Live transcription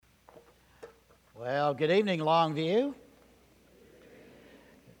Well, good evening, Longview.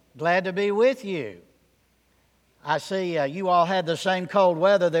 Glad to be with you. I see you all had the same cold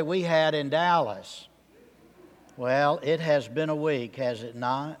weather that we had in Dallas. Well, it has been a week, has it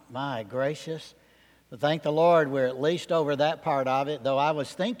not? My gracious. But thank the Lord we're at least over that part of it, though I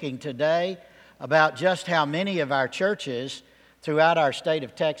was thinking today about just how many of our churches throughout our state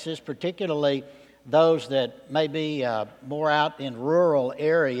of Texas, particularly those that may be more out in rural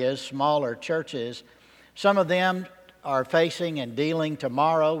areas, smaller churches, some of them are facing and dealing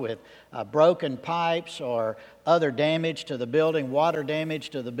tomorrow with broken pipes or other damage to the building, water damage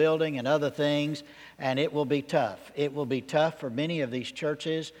to the building and other things, and it will be tough. It will be tough for many of these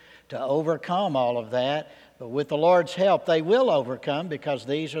churches to overcome all of that, but with the Lord's help, they will overcome because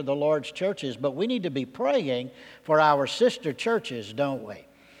these are the Lord's churches. But we need to be praying for our sister churches, don't we?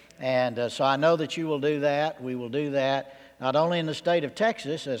 And so I know that you will do that. We will do that, not only in the state of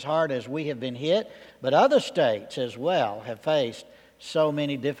Texas, as hard as we have been hit, but other states as well have faced so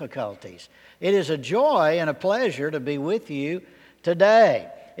many difficulties. It is a joy and a pleasure to be with you today.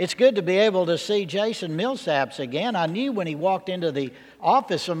 It's good to be able to see Jason Millsaps again. I knew when he walked into the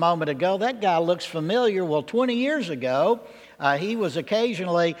office a moment ago, that guy looks familiar. Well, 20 years ago, he was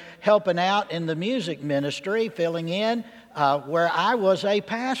occasionally helping out in the music ministry, filling in where I was a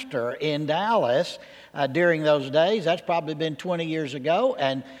pastor in Dallas during those days. That's probably been 20 years ago.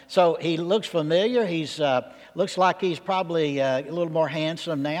 And so he looks familiar. He's looks like he's probably a little more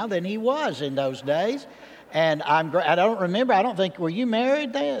handsome now than he was in those days. And I don't remember. I don't think, were you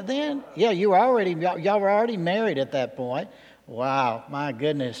married then? Yeah, y'all were already married at that point. Wow, my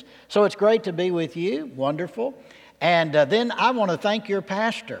goodness. So it's great to be with you. Wonderful. And then I want to thank your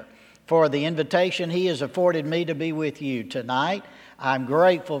pastor for the invitation he has afforded me to be with you tonight. I'm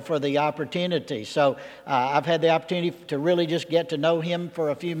grateful for the opportunity. So I've had the opportunity to really just get to know him for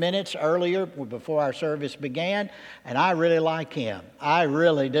a few minutes earlier before our service began, and I really like him. I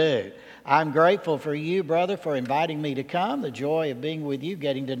really do. I'm grateful for you, brother, for inviting me to come, the joy of being with you,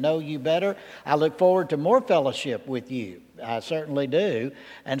 getting to know you better. I look forward to more fellowship with you. I certainly do.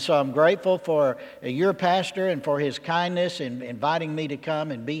 And so I'm grateful for your pastor and for his kindness in inviting me to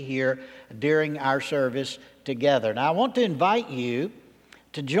come and be here during our service together. Now, I want to invite you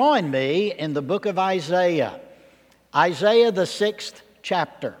to join me in the book of Isaiah. Isaiah, the 6th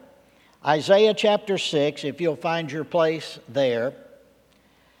chapter. Isaiah chapter 6, if you'll find your place there.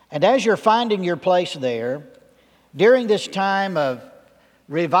 And as you're finding your place there, during this time of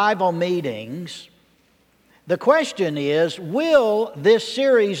revival meetings, the question is, will this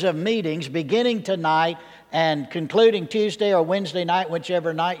series of meetings beginning tonight and concluding Tuesday or Wednesday night,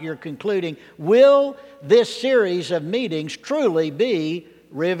 whichever night you're concluding, will this series of meetings truly be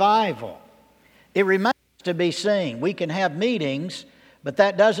revival? It remains to be seen. We can have meetings, but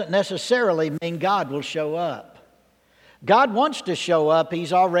that doesn't necessarily mean God will show up. God wants to show up.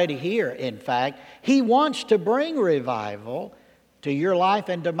 He's already here, in fact. He wants to bring revival to your life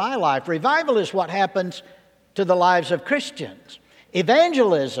and to my life. Revival is what happens to the lives of Christians.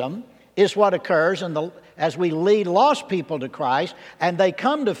 Evangelism is what occurs as we lead lost people to Christ and they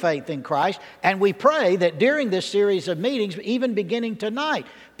come to faith in Christ. And we pray that during this series of meetings, even beginning tonight,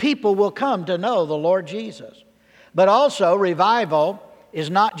 people will come to know the Lord Jesus. But also, revival is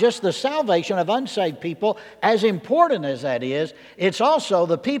not just the salvation of unsaved people, as important as that is. It's also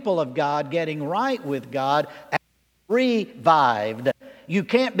the people of God getting right with God and revived. You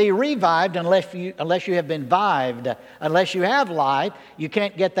can't be revived unless you have been vived. Unless you have life, you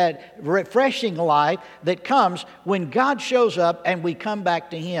can't get that refreshing life that comes when God shows up and we come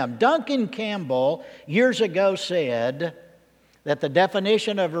back to Him. Duncan Campbell years ago said that the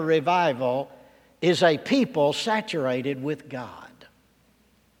definition of a revival is a people saturated with God.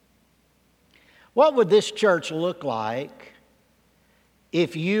 What would this church look like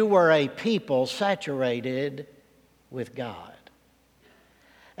if you were a people saturated with God?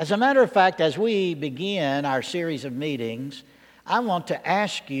 As a matter of fact, as we begin our series of meetings, I want to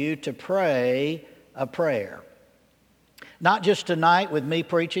ask you to pray a prayer. Not just tonight with me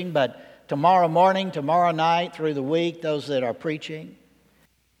preaching, but tomorrow morning, tomorrow night, through the week, those that are preaching.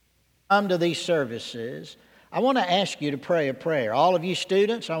 Come to these services. I want to ask you to pray a prayer. All of you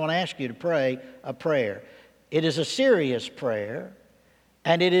students, I want to ask you to pray a prayer. It is a serious prayer,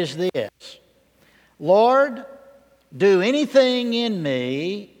 and it is this: Lord, do anything in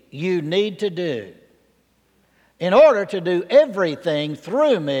me you need to do in order to do everything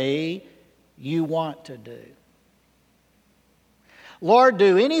through me you want to do. Lord,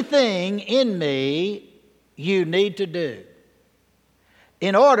 do anything in me you need to do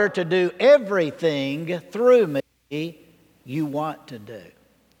in order to do everything through me you want to do.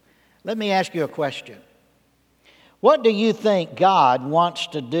 Let me ask you a question. What do you think God wants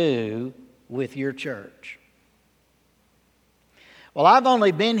to do with your church? Well, I've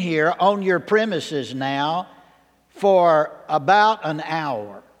only been here on your premises now for about an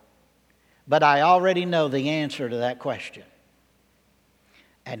hour, but I already know the answer to that question.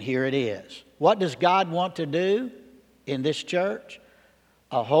 And here it is. What does God want to do in this church?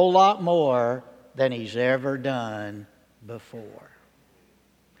 A whole lot more than He's ever done before.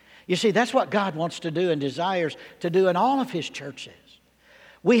 You see, that's what God wants to do and desires to do in all of His churches.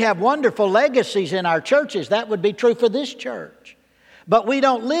 We have wonderful legacies in our churches. That would be true for this church. But we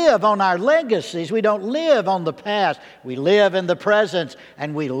don't live on our legacies. We don't live on the past. We live in the present,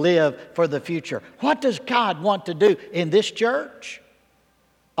 and we live for the future. What does God want to do in this church?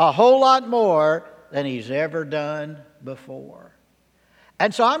 A whole lot more than He's ever done before.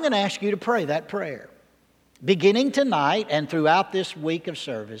 And so I'm going to ask you to pray that prayer. Beginning tonight and throughout this week of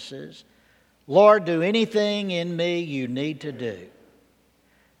services, Lord, do anything in me you need to do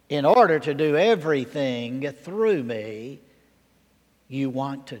in order to do everything through me you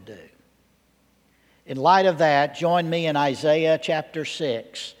want to do. In light of that, join me in Isaiah chapter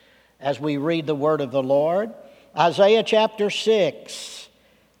 6 as we read the word of the Lord. Isaiah chapter 6,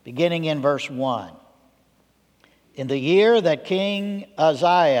 beginning in verse 1. In the year that King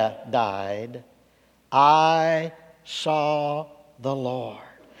Uzziah died, I saw the Lord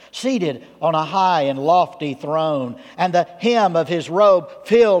seated on a high and lofty throne, and the hem of His robe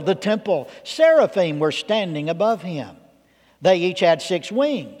filled the temple. Seraphim were standing above Him. They each had 6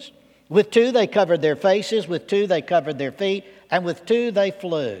 wings. With 2 they covered their faces, with 2 they covered their feet, and with 2 they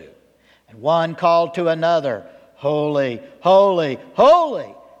flew. And one called to another, Holy, holy,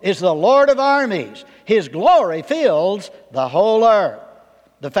 holy is the Lord of armies. His glory fills the whole earth.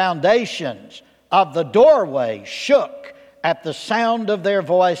 The foundations of the doorway shook at the sound of their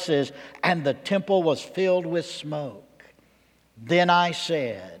voices, and the temple was filled with smoke. Then I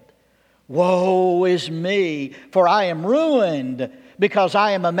said, Woe is me, for I am ruined, because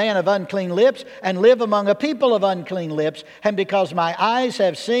I am a man of unclean lips, and live among a people of unclean lips, and because my eyes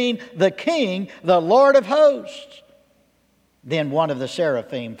have seen the King, the Lord of hosts. Then one of the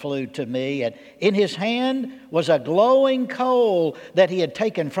seraphim flew to me, and in his hand was a glowing coal that he had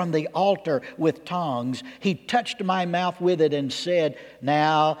taken from the altar with tongs. He touched my mouth with it and said,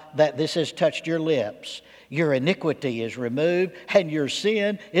 Now that this has touched your lips, your iniquity is removed, and your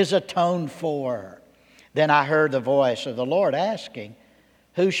sin is atoned for. Then I heard the voice of the Lord asking,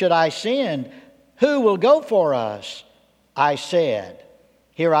 Who should I send? Who will go for us? I said,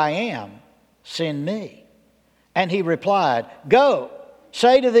 Here I am, send me. And He replied, Go,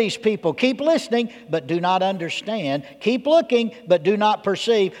 say to these people, keep listening, but do not understand. Keep looking, but do not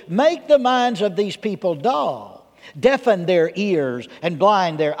perceive. Make the minds of these people dull. Deafen their ears and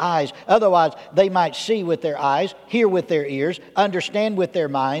blind their eyes. Otherwise, they might see with their eyes, hear with their ears, understand with their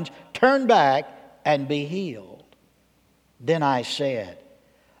minds, turn back and be healed. Then I said,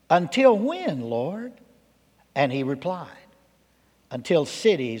 Until when, Lord? And He replied, Until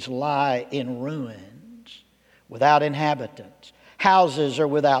cities lie in ruins, without inhabitants. Houses are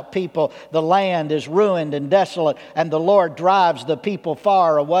without people. The land is ruined and desolate, and the Lord drives the people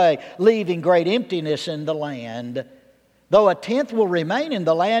far away, leaving great emptiness in the land. Though a tenth will remain in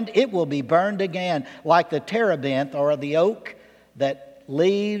the land, it will be burned again, like the terebinth or the oak that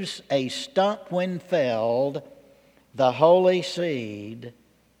leaves a stump when felled. The holy seed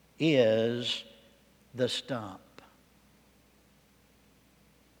is the stump.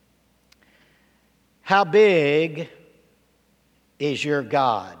 How big is your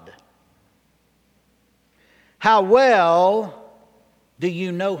God? How well do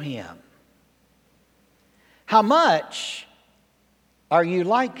you know Him? How much are you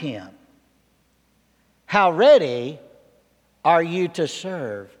like Him? How ready are you to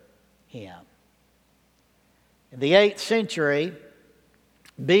serve Him? In the 8th century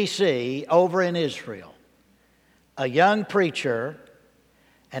BC, over in Israel, a young preacher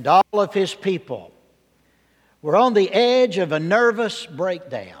and all of his people were on the edge of a nervous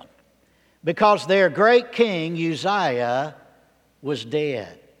breakdown because their great king Uzziah was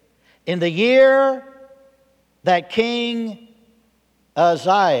dead. In the year that King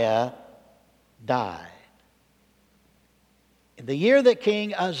Uzziah died. In the year that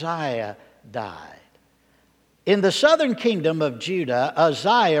King Uzziah died. In the southern kingdom of Judah,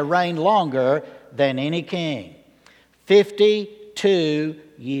 Uzziah reigned longer than any king. 52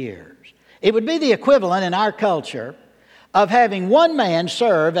 years. It would be the equivalent in our culture of having one man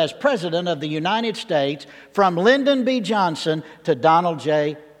serve as President of the United States from Lyndon B. Johnson to Donald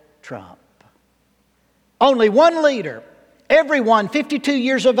J. Trump. Only one leader Everyone 52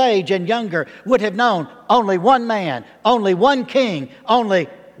 years of age and younger would have known only one man, only one king, only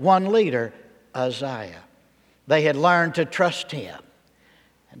one leader, Uzziah. They had learned to trust him.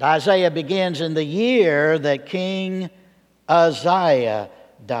 And Isaiah begins in the year that King Uzziah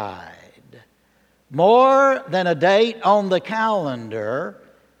died. More than a date on the calendar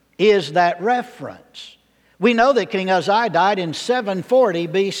is that reference. We know that King Uzziah died in 740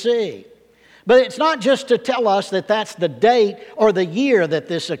 BC. But it's not just to tell us that that's the date or the year that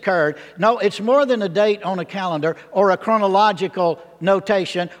this occurred. No, it's more than a date on a calendar or a chronological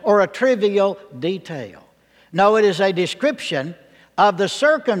notation or a trivial detail. No, it is a description of the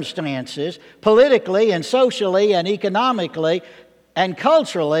circumstances politically and socially and economically and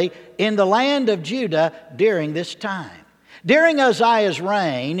culturally in the land of Judah during this time. During Uzziah's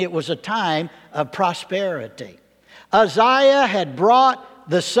reign, it was a time of prosperity. Uzziah had brought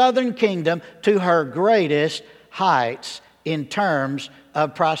the southern kingdom to her greatest heights in terms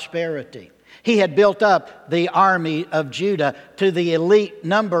of prosperity. He had built up the army of Judah to the elite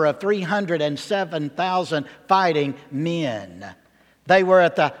number of 307,000 fighting men. They were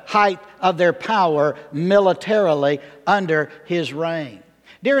at the height of their power militarily under his reign.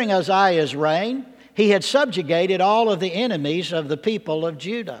 During Uzziah's reign, he had subjugated all of the enemies of the people of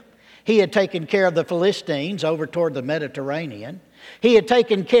Judah. He had taken care of the Philistines over toward the Mediterranean. He had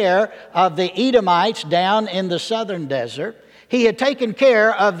taken care of the Edomites down in the southern desert. He had taken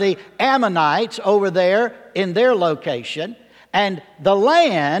care of the Ammonites over there in their location. And the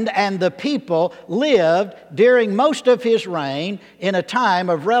land and the people lived during most of his reign in a time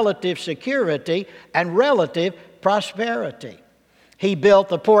of relative security and relative prosperity. He built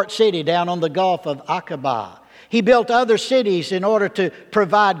the port city down on the Gulf of Aqaba. He built other cities in order to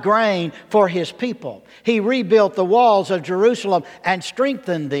provide grain for his people. He rebuilt the walls of Jerusalem and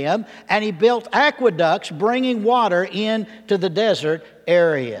strengthened them, and he built aqueducts bringing water into the desert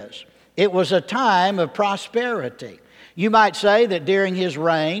areas. It was a time of prosperity. You might say that during his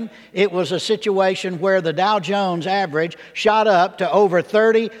reign, it was a situation where the Dow Jones average shot up to over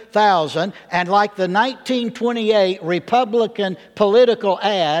 30,000, and like the 1928 Republican political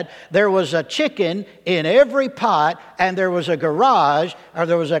ad, there was a chicken in every pot, and there was a garage, or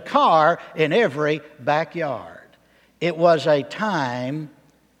there was a car in every backyard. It was a time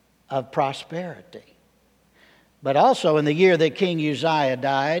of prosperity. But also in the year that King Uzziah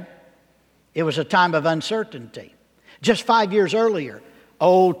died, it was a time of uncertainty. Just 5 years earlier,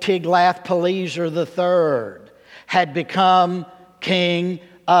 old Tiglath-Pileser III had become king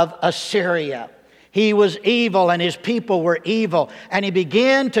of Assyria. He was evil and his people were evil, and he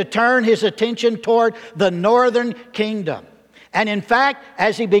began to turn his attention toward the northern kingdom. And in fact,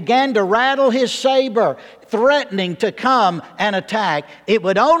 as he began to rattle his saber, threatening to come and attack, it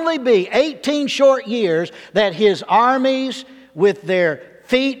would only be 18 short years that his armies, with their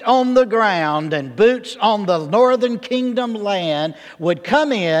feet on the ground and boots on the northern kingdom land, would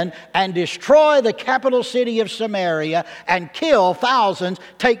come in and destroy the capital city of Samaria and kill thousands,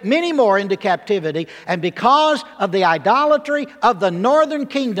 take many more into captivity. And because of the idolatry of the northern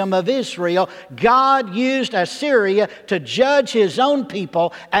kingdom of Israel, God used Assyria to judge his own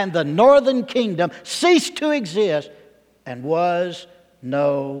people, and the northern kingdom ceased to exist and was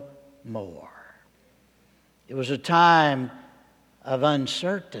no more. It was a time of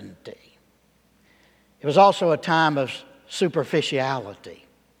uncertainty. It was also a time of superficiality.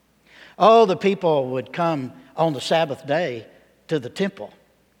 Oh, the people would come on the Sabbath day to the temple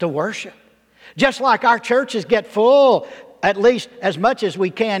to worship. Just like our churches get full, at least as much as we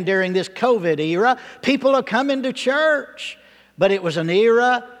can during this COVID era, people are coming to church. But it was an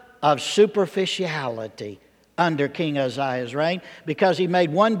era of superficiality under King Uzziah's reign because he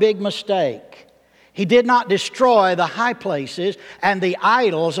made one big mistake. He did not destroy the high places and the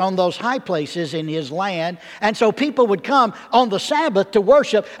idols on those high places in his land. And so people would come on the Sabbath to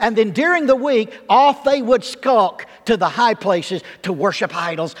worship, and then during the week, off they would skulk to the high places to worship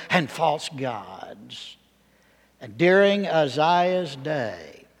idols and false gods. And during Uzziah's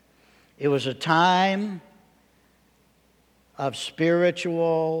day, it was a time of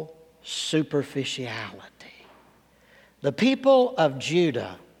spiritual superficiality. The people of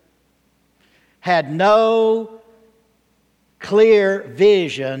Judah had no clear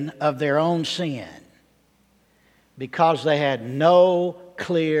vision of their own sin because they had no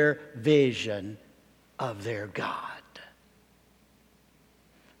clear vision of their God.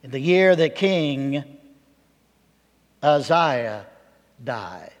 In the year that King Uzziah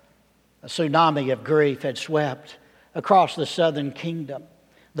died, a tsunami of grief had swept across the southern kingdom.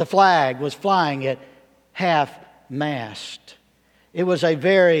 The flag was flying at half-mast. It was a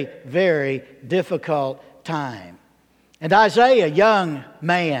very, very difficult time. And Isaiah, young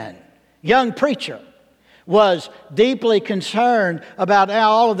man, young preacher, was deeply concerned about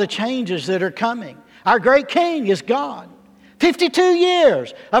all of the changes that are coming. Our great king is gone. 52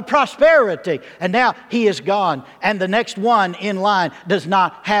 years of prosperity, and now he is gone. And the next one in line does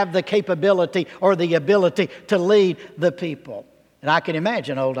not have the capability or the ability to lead the people. And I can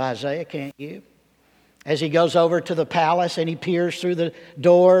imagine old Isaiah, can't you? As he goes over to the palace and he peers through the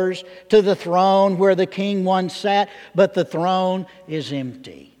doors to the throne where the king once sat, but the throne is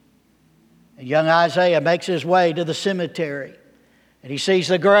empty. And young Isaiah makes his way to the cemetery, and he sees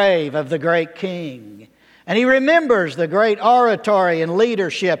the grave of the great king. And he remembers the great oratory and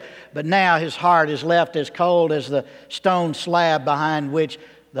leadership, but now his heart is left as cold as the stone slab behind which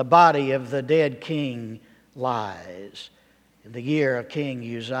the body of the dead king lies. In the year of King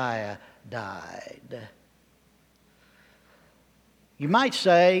Uzziah died. You might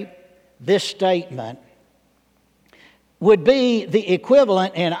say this statement would be the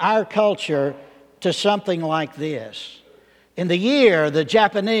equivalent in our culture to something like this. In the year the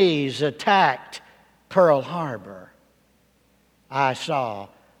Japanese attacked Pearl Harbor, I saw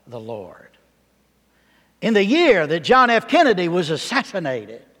the Lord. In the year that John F. Kennedy was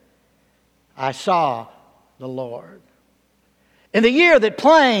assassinated, I saw the Lord. In the year that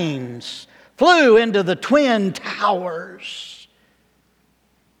planes flew into the Twin Towers,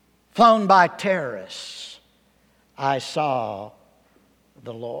 flown by terrorists, I saw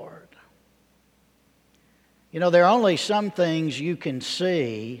the Lord. You know, there are only some things you can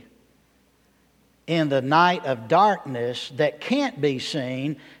see in the night of darkness that can't be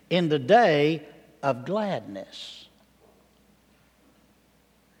seen in the day of gladness.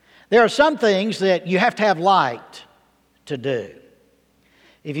 There are some things that you have to have light to do.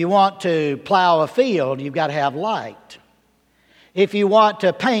 If you want to plow a field, you've got to have light. If you want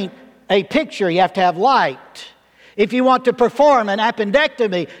to paint a picture, you have to have light. If you want to perform an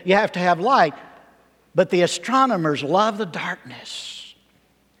appendectomy, you have to have light. But the astronomers love the darkness,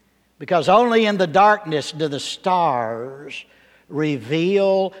 because only in the darkness do the stars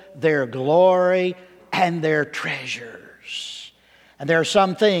reveal their glory and their treasures. And there are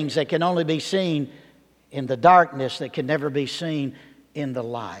some things that can only be seen in the darkness that can never be seen in the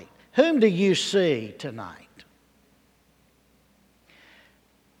light. Whom do you see tonight?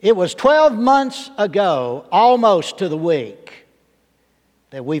 It was 12 months ago, almost to the week,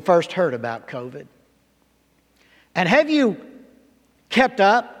 that we first heard about COVID. And have you kept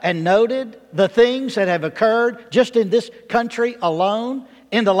up and noted the things that have occurred just in this country alone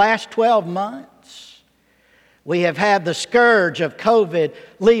in the last 12 months? We have had the scourge of COVID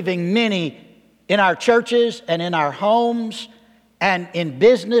leaving many in our churches and in our homes and in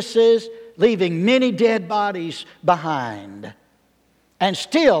businesses, leaving many dead bodies behind. And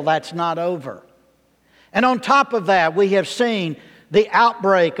still, that's not over. And on top of that, we have seen the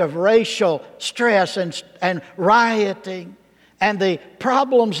outbreak of racial stress and rioting and the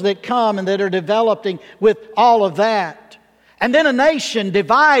problems that come and that are developing with all of that. And then a nation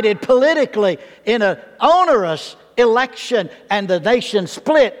divided politically in an onerous election, and the nation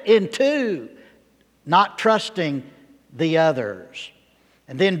split in two, not trusting the others.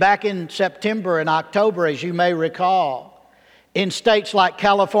 And then back in September and October, as you may recall, in states like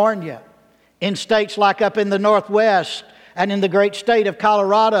California, in states like up in the Northwest, and in the great state of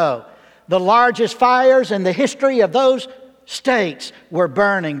Colorado, the largest fires in the history of those states were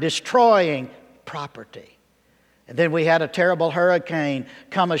burning, destroying property. And then we had a terrible hurricane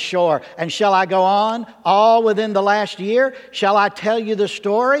come ashore. And shall I go on all within the last year? Shall I tell you the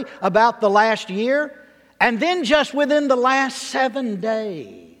story about the last year? And then just within the last 7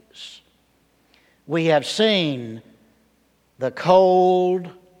 days, we have seen the cold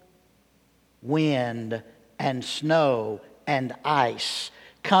wind and snow and ice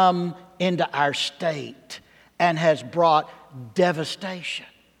come into our state and has brought devastation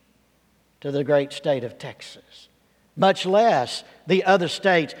to the great state of Texas, much less the other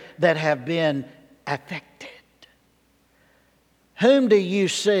states that have been affected. Whom do you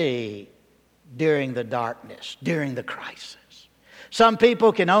see during the darkness, during the crisis? Some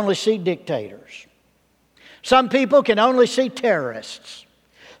people can only see dictators. Some people can only see terrorists.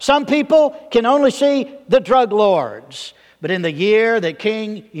 Some people can only see the drug lords. But in the year that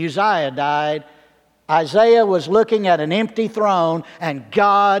King Uzziah died, Isaiah was looking at an empty throne, and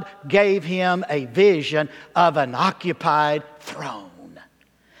God gave him a vision of an occupied throne.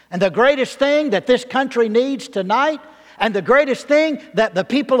 And the greatest thing that this country needs tonight, And the greatest thing that the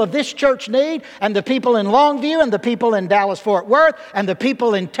people of this church need, and the people in Longview, and the people in Dallas-Fort Worth, and the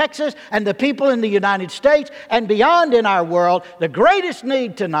people in Texas, and the people in the United States, and beyond in our world, the greatest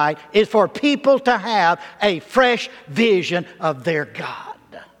need tonight is for people to have a fresh vision of their God.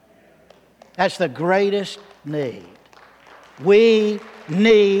 That's the greatest need. We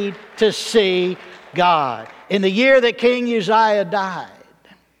need to see God. In the year that King Uzziah died,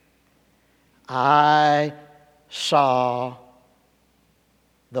 I saw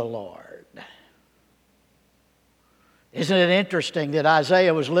the Lord. Isn't it interesting that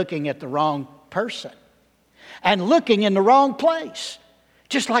Isaiah was looking at the wrong person and looking in the wrong place,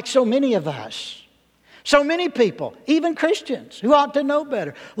 just like so many of us? So many people, even Christians who ought to know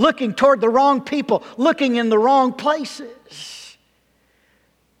better, looking toward the wrong people, looking in the wrong places,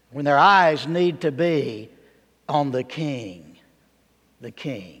 when their eyes need to be on the King, the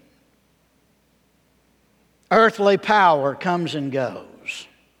King. Earthly power comes and goes.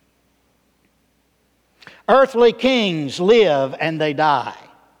 Earthly kings live and they die.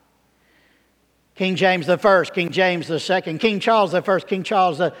 King James I, King James II, King Charles I, King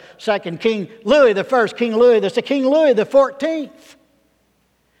Charles II, King Louis I, King Louis II, King Louis XIV.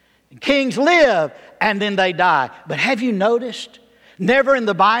 Kings live and then they die. But have you noticed, never in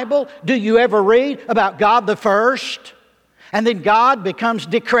the Bible do you ever read about God the first, and then God becomes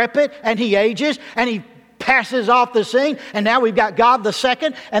decrepit and He ages and He passes off the scene, and now we've got God the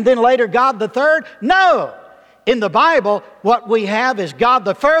second, and then later God the third? No. In the Bible, what we have is God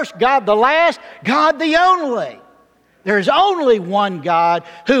the first, God the last, God the only. There is only one God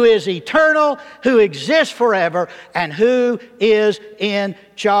who is eternal, who exists forever, and who is in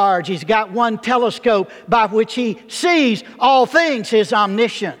charge. He's got one telescope by which He sees all things, His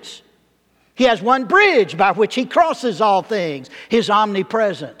omniscience. He has one bridge by which He crosses all things, His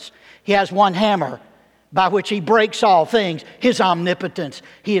omnipresence. He has one hammer by which He breaks all things, His omnipotence.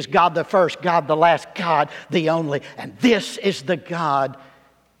 He is God the first, God the last, God the only. And this is the God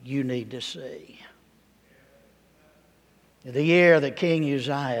you need to see. The year that King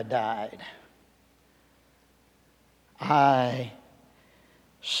Uzziah died, I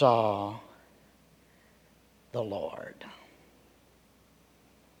saw the Lord.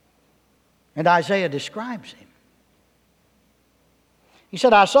 And Isaiah describes Him. He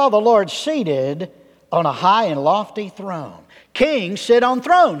said, I saw the Lord seated on a high and lofty throne. Kings sit on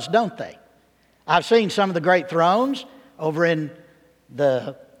thrones, don't they? I've seen some of the great thrones over in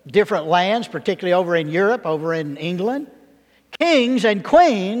the different lands, particularly over in Europe, over in England. Kings and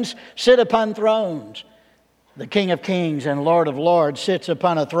queens sit upon thrones. The King of Kings and Lord of Lords sits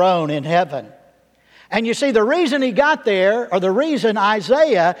upon a throne in heaven. And you see, the reason he got there, or the reason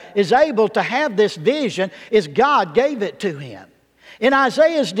Isaiah is able to have this vision, is God gave it to him. In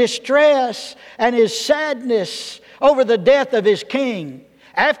Isaiah's distress and his sadness over the death of his king,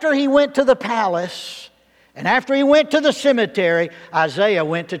 after he went to the palace and after he went to the cemetery, Isaiah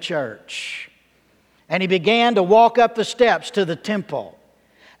went to church. And he began to walk up the steps to the temple.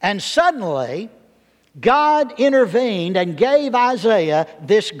 And suddenly, God intervened and gave Isaiah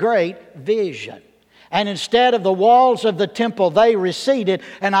this great vision. And instead of the walls of the temple, they receded,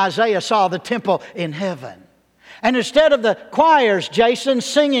 and Isaiah saw the temple in heaven. And instead of the choirs, Jason,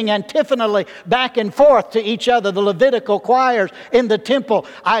 singing antiphonally back and forth to each other, the Levitical choirs in the temple,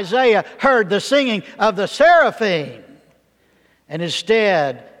 Isaiah heard the singing of the seraphim. And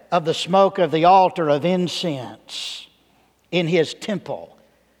instead of the smoke of the altar of incense in his temple,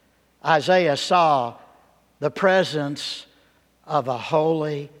 Isaiah saw the presence of a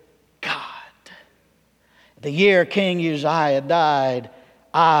holy God. The year King Uzziah died,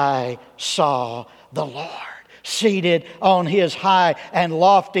 I saw the Lord seated on His high and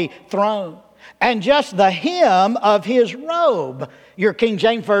lofty throne. And just the hem of His robe, your King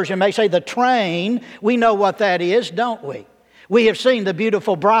James Version may say the train, we know what that is, don't we? We have seen the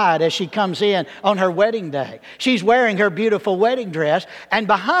beautiful bride as she comes in on her wedding day. She's wearing her beautiful wedding dress, and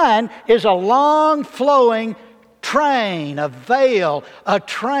behind is a long flowing train, a veil, a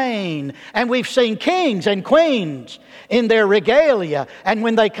train. And we've seen kings and queens in their regalia. And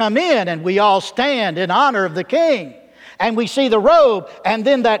when they come in and we all stand in honor of the king, and we see the robe and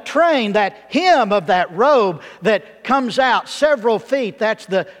then that train, that hem of that robe that comes out several feet, that's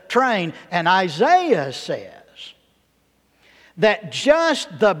the train. And Isaiah says that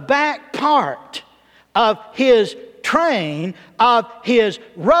just the back part of his train, of his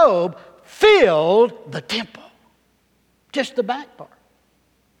robe, filled the temple. Just the back part.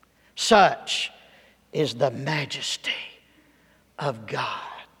 Such is the majesty of God.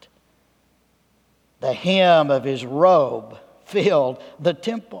 The hem of His robe filled the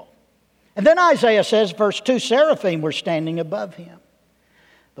temple. And then Isaiah says, verse 2, seraphim were standing above him.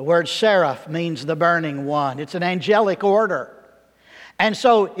 The word seraph means the burning one. It's an angelic order. And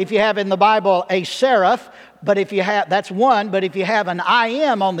so if you have in the Bible a seraph, but if you have, that's one, but if you have an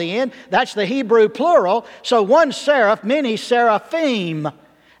I-M on the end, that's the Hebrew plural. So one seraph, many seraphim.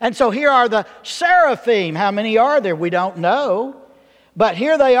 And so here are the seraphim. How many are there? We don't know. But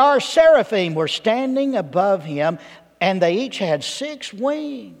here they are, seraphim were standing above him, and they each had 6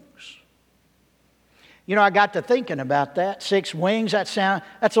 wings. You know, I got to thinking about that. 6 wings, that's a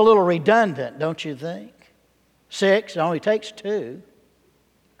little redundant, don't you think? 6, it only takes 2.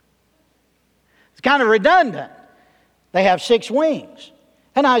 It's kind of redundant. They have 6 wings.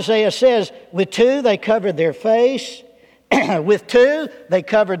 And Isaiah says, with 2 they covered their face, with 2 they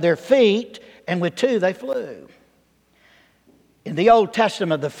covered their feet, and with 2 they flew. In the Old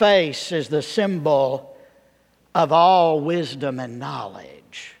Testament, the face is the symbol of all wisdom and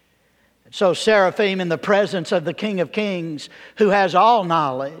knowledge. So seraphim, in the presence of the King of Kings, who has all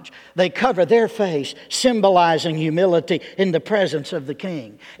knowledge, they cover their face, symbolizing humility in the presence of the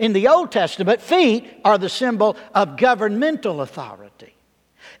King. In the Old Testament, feet are the symbol of governmental authority.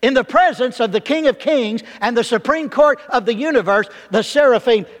 In the presence of the King of Kings and the Supreme Court of the universe, the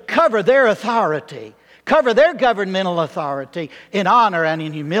seraphim cover their authority, cover their governmental authority in honor and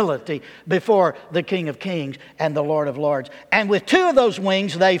in humility before the King of Kings and the Lord of Lords. And with 2 of those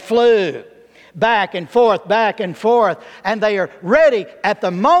wings, they flew back and forth, and they are ready at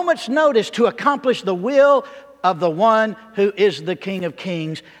the moment's notice to accomplish the will of the one who is the King of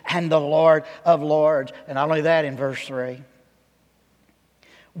Kings and the Lord of Lords. And not only that, in verse 3,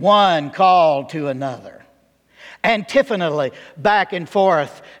 one called to another. Antiphonally, back and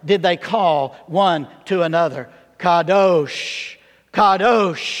forth, did they call one to another. Kadosh,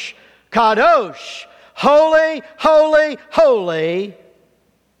 Kadosh, Kadosh. Holy, holy, holy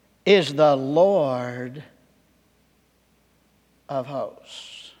is the Lord of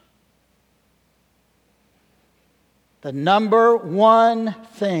hosts. The number one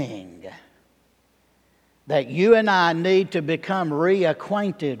thing that you and I need to become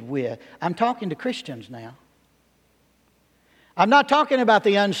reacquainted with. I'm talking to Christians now. I'm not talking about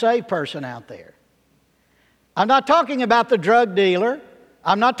the unsaved person out there. I'm not talking about the drug dealer.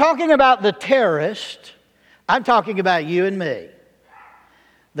 I'm not talking about the terrorist. I'm talking about you and me.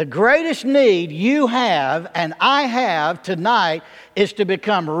 The greatest need you have and I have tonight is to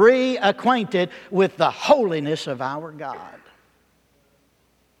become reacquainted with the holiness of our God.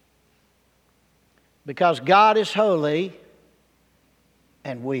 Because God is holy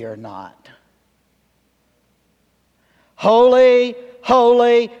and we are not. Holy,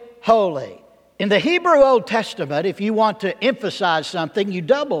 holy, holy. In the Hebrew Old Testament, if you want to emphasize something, you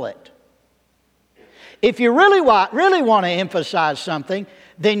double it. If you really want to emphasize something,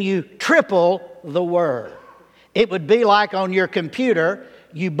 then you triple the word. It would be like on your computer,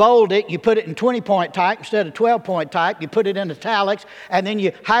 you bold it, you put it in 20-point type instead of 12-point type, you put it in italics, and then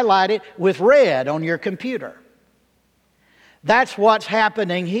you highlight it with red on your computer. That's what's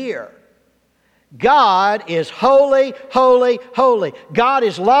happening here. God is holy, holy, holy. God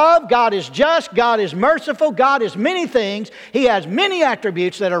is love, God is just, God is merciful, God is many things. He has many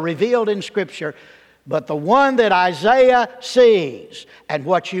attributes that are revealed in Scripture. But the one that Isaiah sees, and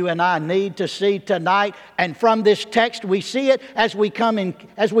what you and I need to see tonight, and from this text we see it as we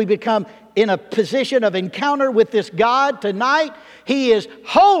become in a position of encounter with this God tonight. He is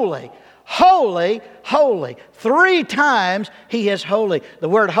holy, holy, holy. 3 times He is holy. The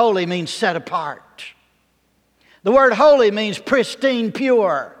word holy means set apart. The word holy means pristine,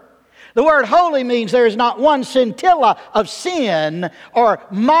 pure. The word holy means there is not one scintilla of sin or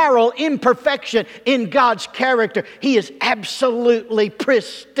moral imperfection in God's character. He is absolutely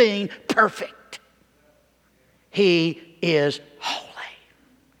pristine, perfect. He is holy.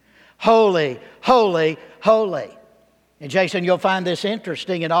 Holy, holy, holy. And Jason, you'll find this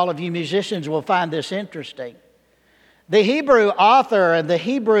interesting, and all of you musicians will find this interesting. The Hebrew author and the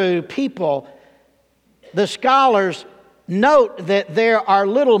Hebrew people, the scholars, note that there are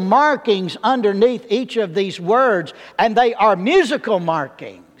little markings underneath each of these words, and they are musical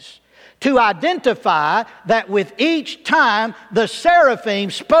markings to identify that with each time the seraphim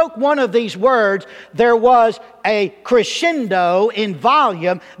spoke one of these words, there was a crescendo in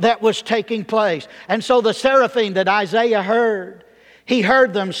volume that was taking place. And so the seraphim that Isaiah heard, he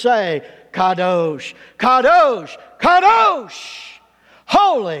heard them say, Kadosh, Kadosh, Kadosh,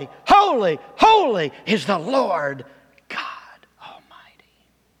 holy, holy, holy is the Lord God Almighty.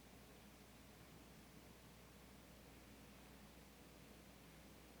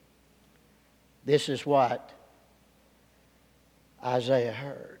 This is what Isaiah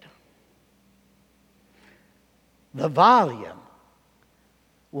heard. The volume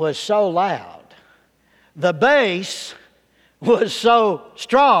was so loud. The bass was so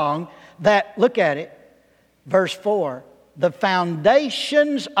strong that, look at it, verse 4, the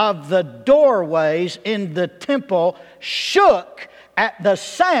foundations of the doorways in the temple shook at the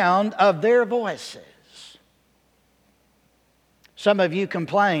sound of their voices. Some of you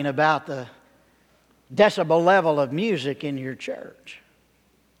complain about the decibel level of music in your church.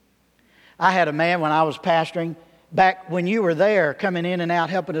 I had a man when I was pastoring, back when you were there, coming in and out,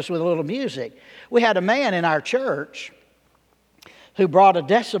 helping us with a little music. We had a man in our church who brought a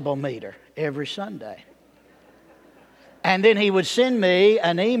decibel meter every Sunday. And then he would send me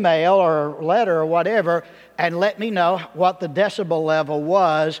an email or a letter or whatever and let me know what the decibel level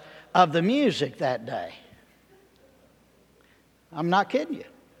was of the music that day. I'm not kidding you.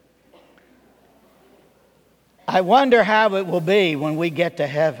 I wonder how it will be when we get to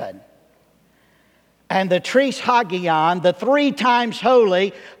heaven. And the Tris Hagion, the 3 times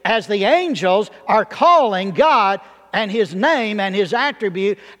holy, as the angels are calling God and His name and His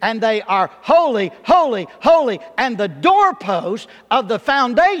attribute, and they are holy, holy, holy. And the doorposts of the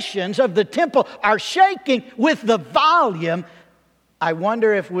foundations of the temple are shaking with the volume. I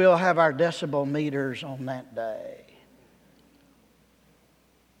wonder if we'll have our decibel meters on that day.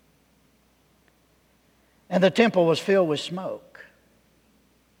 And the temple was filled with smoke.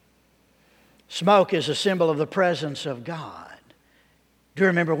 Smoke is a symbol of the presence of God. Do you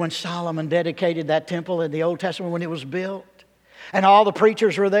remember when Solomon dedicated that temple in the Old Testament when it was built? And all the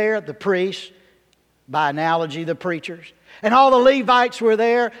preachers were there, the priests, by analogy the preachers. And all the Levites were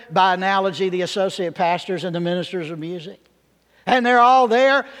there, by analogy the associate pastors and the ministers of music. And they're all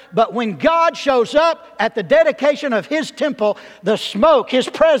there, but when God shows up at the dedication of His temple, the smoke, His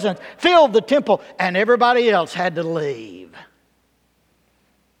presence, filled the temple, and everybody else had to leave.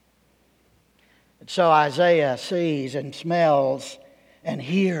 And so Isaiah sees and smells and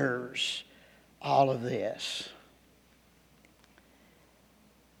hears all of this.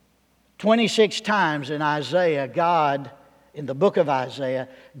 26 times in Isaiah, in the book of Isaiah,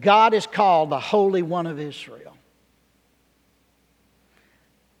 God is called the Holy One of Israel.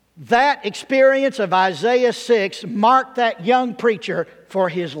 That experience of Isaiah 6 marked that young preacher for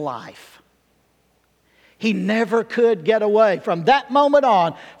his life. He never could get away from that moment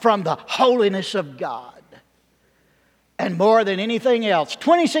on from the holiness of God. And more than anything else,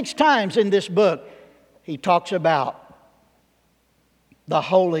 26 times in this book, he talks about the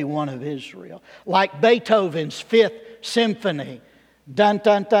Holy One of Israel. Like Beethoven's Fifth Symphony. Dun,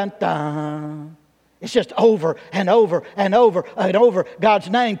 dun, dun, dun. It's just over and over and over and over. God's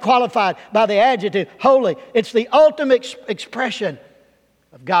name qualified by the adjective holy. It's the ultimate expression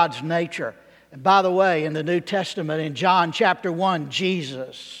of God's nature. And by the way, in the New Testament, in John chapter 1,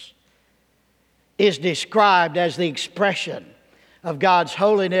 Jesus is described as the expression of God's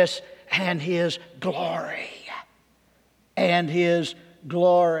holiness and His glory. And His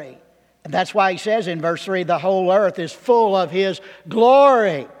glory. And that's why He says in verse 3, the whole earth is full of His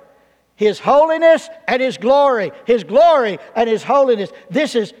glory. His holiness and His glory. His glory and His holiness.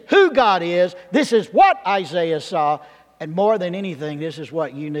 This is who God is. This is what Isaiah saw. And more than anything, this is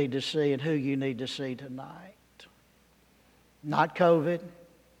what you need to see and who you need to see tonight. Not COVID.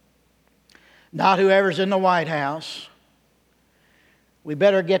 Not whoever's in the White House. We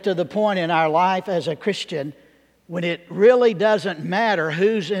better get to the point in our life as a Christian when it really doesn't matter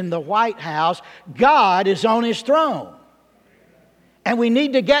who's in the White House. God is on His throne. And we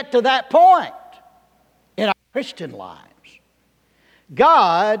need to get to that point in our Christian lives.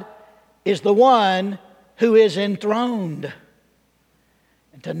 God is the one who is enthroned.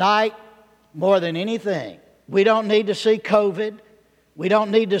 And tonight, more than anything, we don't need to see COVID. We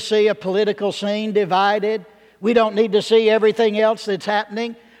don't need to see a political scene divided. We don't need to see everything else that's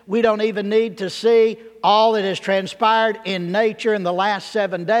happening. We don't even need to see all that has transpired in nature in the last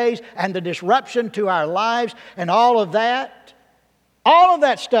 7 days and the disruption to our lives and all of that. All of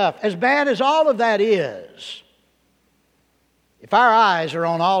that stuff, as bad as all of that is, if our eyes are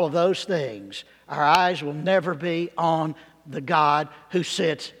on all of those things, our eyes will never be on the God who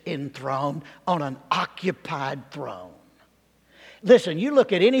sits enthroned on an occupied throne. Listen, you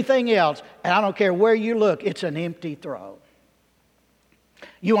look at anything else, and I don't care where you look, it's an empty throne.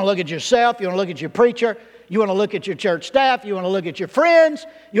 You want to look at yourself, you want to look at your preacher, you want to look at your church staff, you want to look at your friends,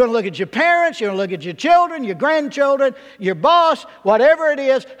 you want to look at your parents, you want to look at your children, your grandchildren, your boss, whatever it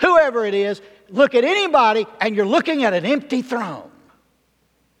is, whoever it is, look at anybody and you're looking at an empty throne.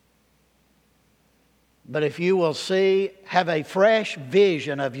 But if you will have a fresh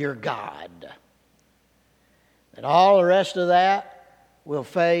vision of your God, then all the rest of that will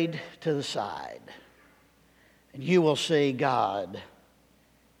fade to the side. And you will see God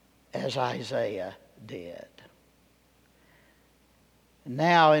as Isaiah did. And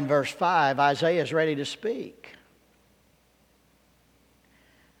now in verse 5, Isaiah is ready to speak.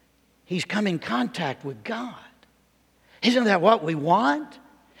 He's come in contact with God. Isn't that what we want?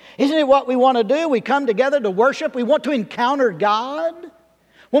 Isn't it what we want to do? We come together to worship. We want to encounter God.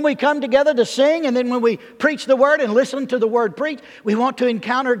 When we come together to sing, and then when we preach the Word and listen to the Word preached, we want to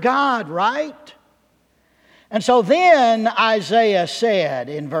encounter God, right? And so then Isaiah said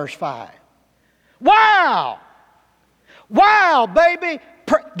in verse 5, wow! Wow, baby!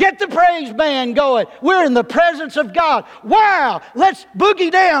 Get the praise band going. We're in the presence of God. Wow! Let's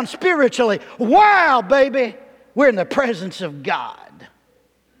boogie down spiritually. Wow, baby! We're in the presence of God.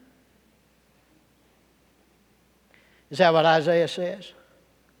 Is that what Isaiah says?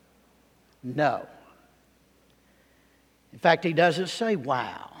 No. In fact, he doesn't say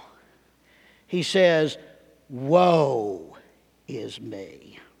wow. He says, woe is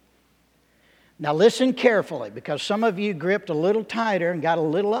me. Now listen carefully, because some of you gripped a little tighter and got a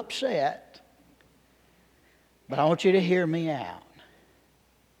little upset. But I want you to hear me out.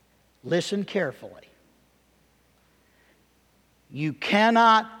 Listen carefully. You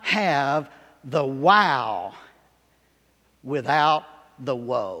cannot have the wow without the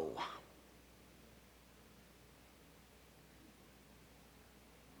woe.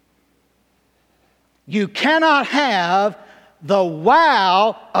 You cannot have the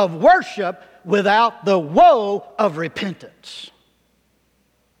wow of worship without the woe of repentance.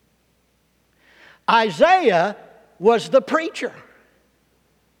 Isaiah was the preacher,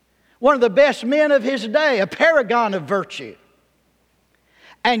 one of the best men of his day, a paragon of virtue.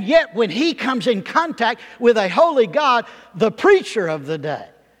 And yet when he comes in contact with a holy God, the preacher of the day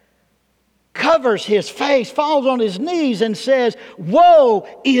covers his face, falls on his knees and says, woe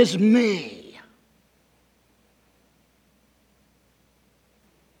is me.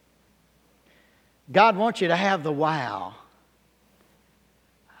 God wants you to have the wow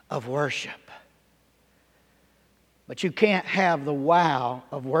of worship. But you can't have the wow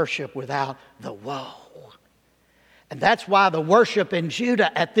of worship without the woe. And that's why the worship in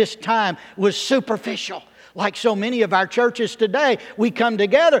Judah at this time was superficial. Like so many of our churches today, we come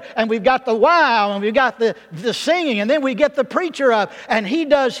together and we've got the wow and we've got the singing, and then we get the preacher up and he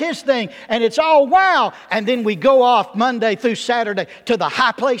does his thing and it's all wow. And then we go off Monday through Saturday to the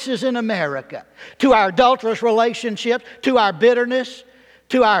high places in America, to our adulterous relationships, to our bitterness,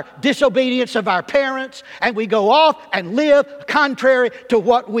 to our disobedience of our parents, and we go off and live contrary to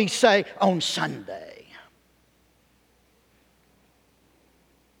what we say on Sunday.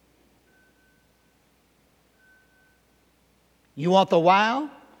 You want the wow?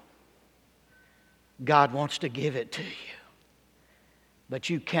 God wants to give it to you. But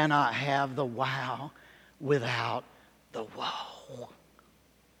you cannot have the wow without the woe.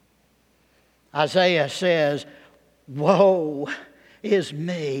 Isaiah says, woe is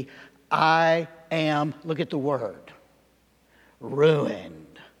me. I am, look at the word,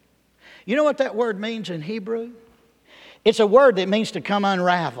 ruined. You know what that word means in Hebrew? It's a word that means to come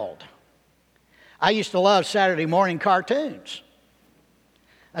unraveled. I used to love Saturday morning cartoons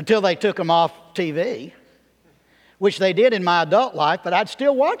until they took them off TV, which they did in my adult life, but I'd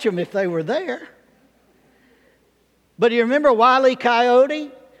still watch them if they were there. But do you remember Wile E. Coyote?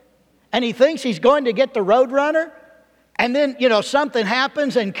 And he thinks he's going to get the Roadrunner, and then, something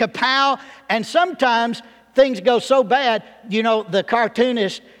happens and kapow, and sometimes things go so bad, the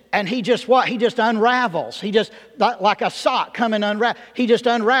cartoonist, and he just unravels. He just, like a sock coming unraveled. He just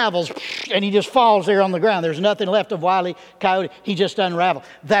unravels and he just falls there on the ground. There's nothing left of Wile E. Coyote. He just unravels.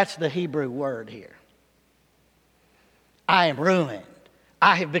 That's the Hebrew word here. I am ruined.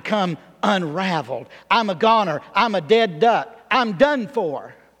 I have become unraveled. I'm a goner. I'm a dead duck. I'm done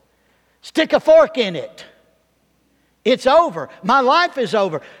for. Stick a fork in it. It's over. My life is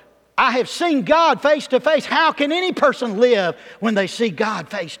over. I have seen God face to face. How can any person live when they see God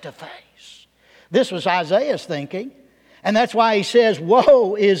face to face? This was Isaiah's thinking. And that's why he says,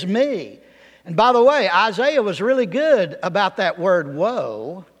 woe is me. And by the way, Isaiah was really good about that word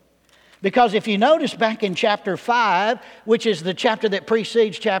woe. Because if you notice back in chapter 5, which is the chapter that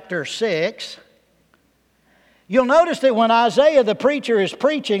precedes chapter 6, you'll notice that when Isaiah the preacher is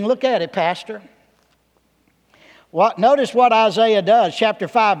preaching, look at it, Pastor. Notice what Isaiah does, chapter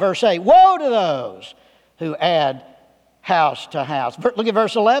 5, verse 8. Woe to those who add house to house. Look at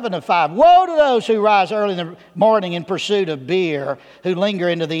verse 11 of 5. Woe to those who rise early in the morning in pursuit of beer, who linger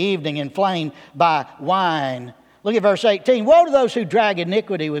into the evening inflamed by wine. Look at verse 18. Woe to those who drag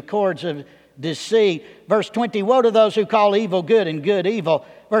iniquity with cords of deceit. Verse 20, woe to those who call evil good and good evil.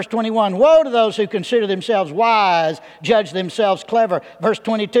 Verse 21, woe to those who consider themselves wise, judge themselves clever. Verse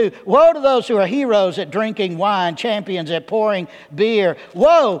 22, woe to those who are heroes at drinking wine, champions at pouring beer.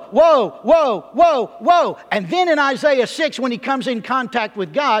 Woe, woe, woe, woe, woe. And then in Isaiah 6, when he comes in contact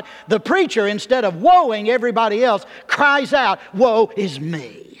with God, the preacher, instead of woeing everybody else, cries out, woe is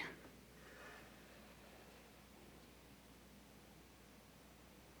me.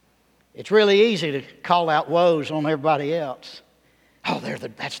 It's really easy to call out woes on everybody else. Oh,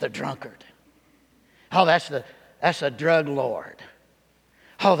 that's the drunkard. Oh, that's the drug lord.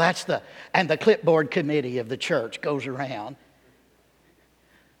 Oh, and the clipboard committee of the church goes around.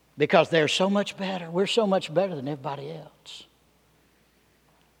 Because they're so much better. We're so much better than everybody else.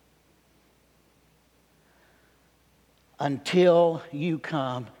 Until you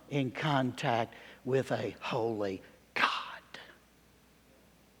come in contact with a holy God.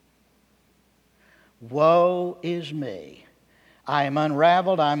 Woe is me. I am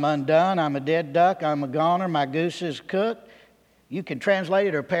unraveled, I'm undone, I'm a dead duck, I'm a goner, my goose is cooked. You can translate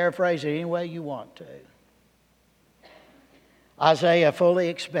it or paraphrase it any way you want to. Isaiah fully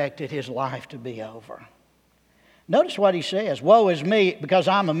expected his life to be over. Notice what he says, woe is me because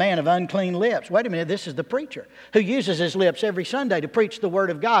I'm a man of unclean lips. Wait a minute, this is the preacher who uses his lips every Sunday to preach the Word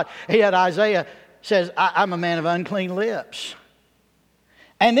of God. Yet Isaiah says, I'm a man of unclean lips.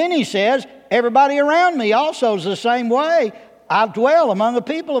 And then he says, everybody around me also is the same way. I dwell among a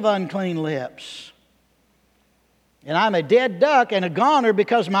people of unclean lips. And I'm a dead duck and a goner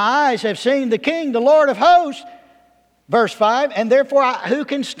because my eyes have seen the King, the Lord of hosts. Verse 5, and therefore who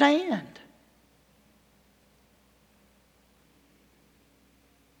can stand?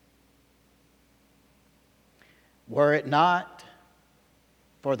 Were it not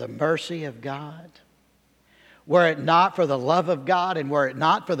for the mercy of God, were it not for the love of God, and were it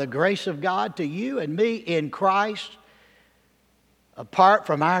not for the grace of God to you and me in Christ, apart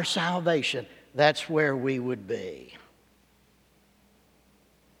from our salvation, that's where we would be.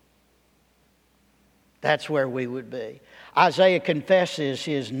 That's where we would be. Isaiah confesses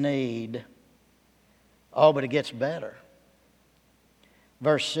his need. Oh, but it gets better.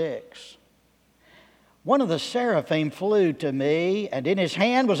 Verse 6. One of the seraphim flew to me, and in his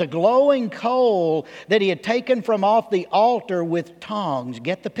hand was a glowing coal that he had taken from off the altar with tongs.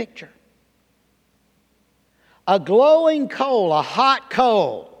 Get the picture. A glowing coal, a hot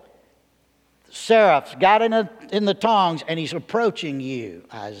coal. The seraph's got in the tongs, and he's approaching you,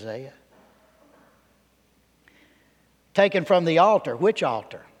 Isaiah. Taken from the altar. Which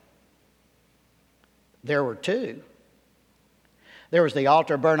altar? There were two. There was the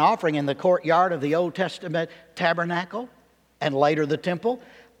altar burnt offering in the courtyard of the Old Testament tabernacle and later the temple.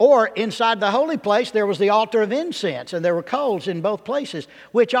 Or inside the holy place, there was the altar of incense, and there were coals in both places.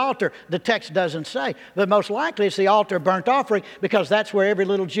 Which altar? The text doesn't say. But most likely it's the altar of burnt offering because that's where every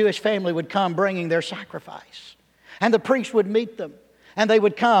little Jewish family would come bringing their sacrifice. And the priest would meet them. And they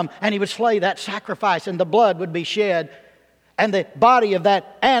would come and he would slay that sacrifice and the blood would be shed. And the body of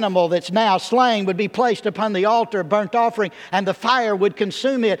that animal that's now slain would be placed upon the altar of burnt offering, and the fire would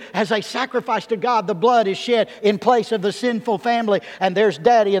consume it as a sacrifice to God. The blood is shed in place of the sinful family, and there's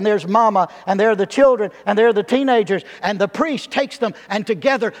daddy, and there's mama, and there are the children, and there are the teenagers, and the priest takes them, and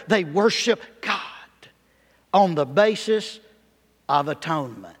together they worship God on the basis of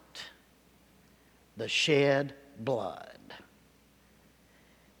atonement, the shed blood.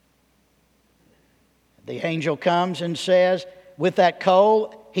 The angel comes and says, with that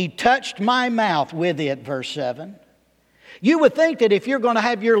coal, he touched my mouth with it, verse 7. You would think that if you're going to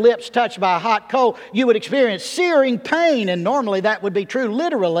have your lips touched by a hot coal, you would experience searing pain, and normally that would be true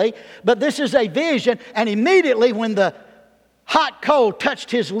literally, but this is a vision, and immediately when the hot coal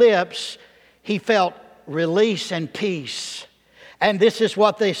touched his lips, he felt release and peace. And this is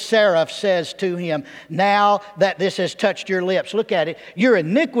what the seraph says to him. Now that this has touched your lips, look at it. Your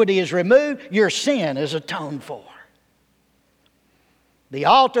iniquity is removed. Your sin is atoned for. The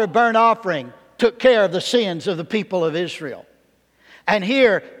altar of burnt offering took care of the sins of the people of Israel. And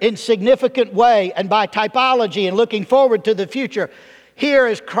here, in significant way and by typology and looking forward to the future, here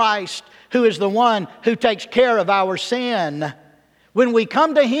is Christ who is the one who takes care of our sin. When we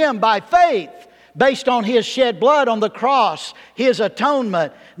come to Him by faith, based on His shed blood on the cross, His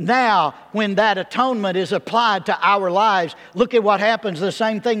atonement. Now, when that atonement is applied to our lives, look at what happens, the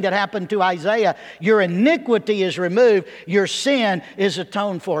same thing that happened to Isaiah. Your iniquity is removed, your sin is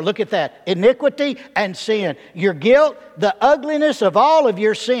atoned for. Look at that, iniquity and sin. Your guilt, the ugliness of all of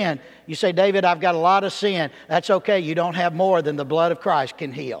your sin. You say, David, I've got a lot of sin. That's okay, you don't have more than the blood of Christ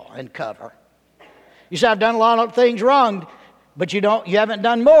can heal and cover. You say, I've done a lot of things wrong. But you haven't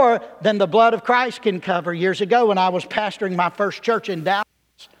done more than the blood of Christ can cover. Years ago when I was pastoring my first church in Dallas,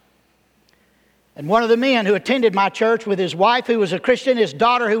 and one of the men who attended my church with his wife who was a Christian, his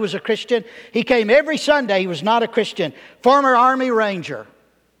daughter who was a Christian, he came every Sunday. He was not a Christian. Former Army Ranger.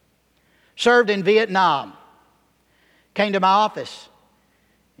 Served in Vietnam. Came to my office.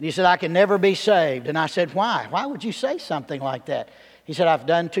 And he said, I can never be saved. And I said, why? Why would you say something like that? He said, I've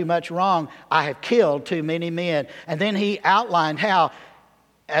done too much wrong. I have killed too many men. And then he outlined how,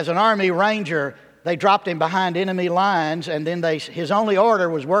 as an Army Ranger, they dropped him behind enemy lines, and then his only order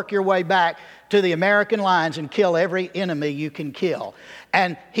was work your way back to the American lines and kill every enemy you can kill.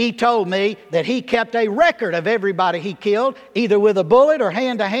 And he told me that he kept a record of everybody he killed, either with a bullet or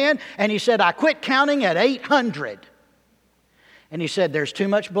hand to hand, and he said, I quit counting at 800. And he said, there's too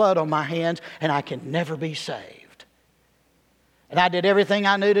much blood on my hands, and I can never be saved. And I did everything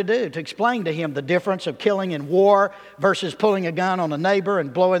I knew to do to explain to him the difference of killing in war versus pulling a gun on a neighbor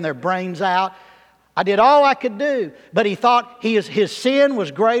and blowing their brains out. I did all I could do, but he thought his sin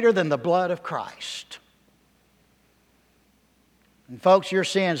was greater than the blood of Christ. And folks, your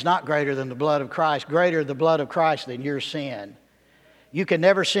sin's not greater than the blood of Christ, greater the blood of Christ than your sin. You can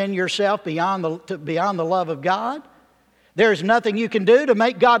never sin yourself beyond the love of God. There's nothing you can do to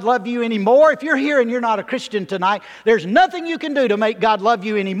make God love you any more. If you're here and you're not a Christian tonight, there's nothing you can do to make God love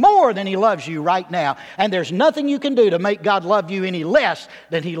you any more than He loves you right now. And there's nothing you can do to make God love you any less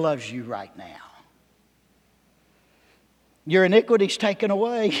than He loves you right now. Your iniquity's taken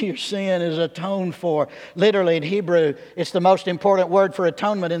away. Your sin is atoned for. Literally in Hebrew, it's the most important word for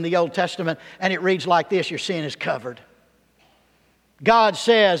atonement in the Old Testament. And it reads like this, your sin is covered. God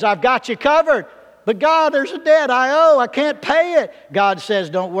says, I've got you covered. But God, there's a debt I owe. I can't pay it. God says,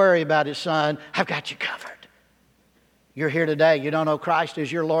 don't worry about it, son. I've got you covered. You're here today. You don't know Christ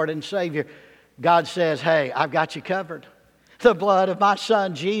as your Lord and Savior. God says, hey, I've got you covered. The blood of my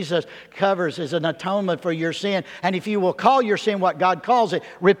Son, Jesus, covers as an atonement for your sin. And if you will call your sin what God calls it,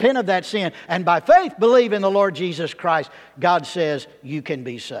 repent of that sin, and by faith believe in the Lord Jesus Christ, God says you can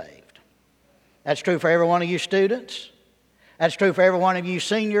be saved. That's true for every one of you students. That's true for every one of you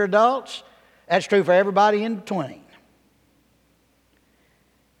senior adults. That's true for everybody in between.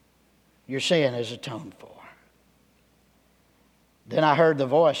 Your sin is atoned for. Then I heard the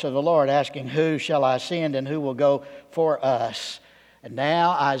voice of the Lord asking, who shall I send and who will go for us? And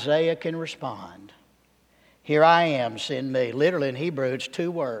now Isaiah can respond. Here I am, send me. Literally in Hebrew, it's 2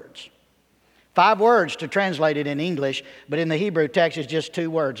 words. 5 words to translate it in English, but in the Hebrew text, it's just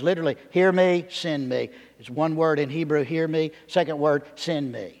 2 words. Literally, hear me, send me. It's 1 word in Hebrew, hear me. 2nd word,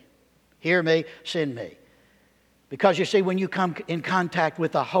 send me. Hear me, send me. Because you see, when you come in contact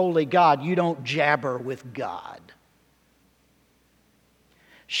with a holy God, you don't jabber with God.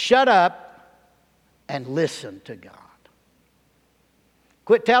 Shut up and listen to God.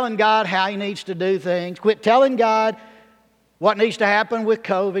 Quit telling God how He needs to do things. Quit telling God what needs to happen with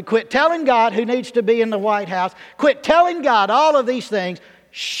COVID. Quit telling God who needs to be in the White House. Quit telling God all of these things.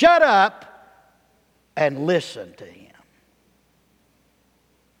 Shut up and listen to Him.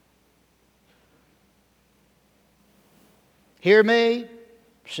 Hear me,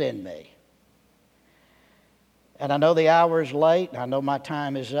 send me. And I know the hour is late, and I know my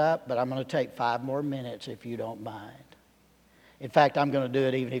time is up, but I'm going to take 5 more minutes if you don't mind. In fact, I'm going to do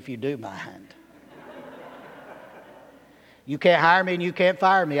it even if you do mind. You can't hire me and you can't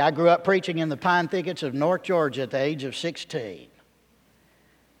fire me. I grew up preaching in the pine thickets of North Georgia at the age of 16.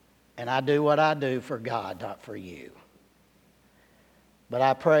 And I do what I do for God, not for you. But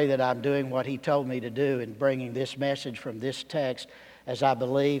I pray that I'm doing what He told me to do in bringing this message from this text, as I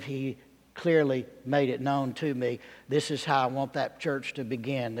believe He clearly made it known to me. This is how I want that church to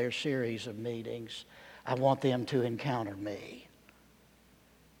begin their series of meetings. I want them to encounter me.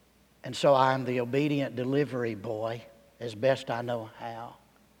 And so I'm the obedient delivery boy as best I know how.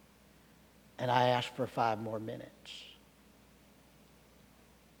 And I ask for 5 more minutes.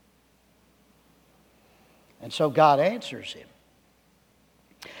 And so God answers him.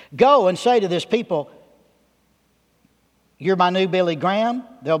 Go and say to this people, you're my new Billy Graham.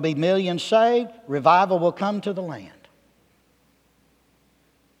 There'll be millions saved. Revival will come to the land.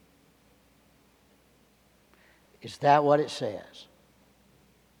 Is that what it says?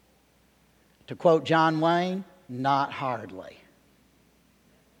 To quote John Wayne, not hardly.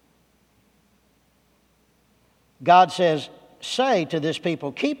 God says, say to this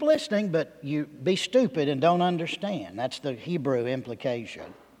people, keep listening, but you be stupid and don't understand. That's the Hebrew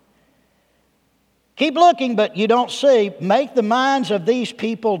implication. Keep looking, but you don't see. Make the minds of these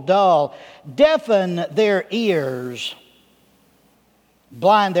people dull. Deafen their ears.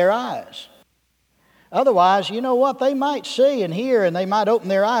 Blind their eyes. Otherwise, you know what? They might see and hear, and they might open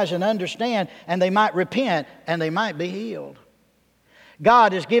their eyes and understand, and they might repent, and they might be healed.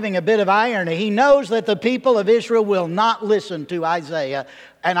 God is giving a bit of irony. He knows that the people of Israel will not listen to Isaiah,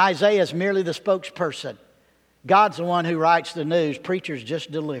 and Isaiah is merely the spokesperson. God's the one who writes the news. Preachers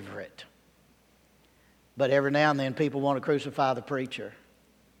just deliver it. But every now and then people want to crucify the preacher.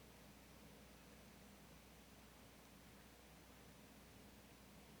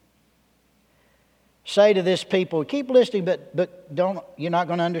 Say to this people, keep listening, but you're not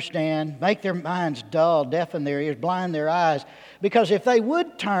going to understand. Make their minds dull, deafen their ears, blind their eyes. Because if they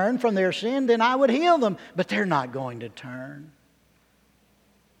would turn from their sin, then I would heal them. But they're not going to turn.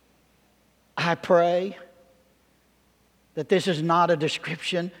 I pray that this is not a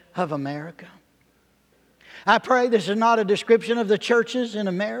description of America. I pray this is not a description of the churches in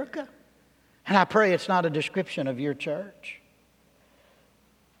America. And I pray it's not a description of your church.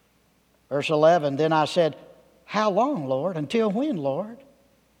 Verse 11, then I said, how long, Lord? Until when, Lord?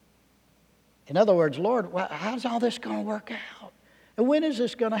 In other words, Lord, how's all this going to work out? And when is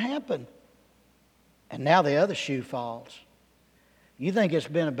this going to happen? And now the other shoe falls. You think it's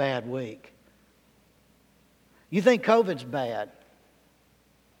been a bad week. You think COVID's bad.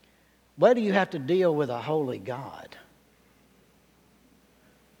 Why do you have to deal with a holy God?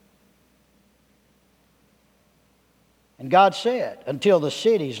 And God said, until the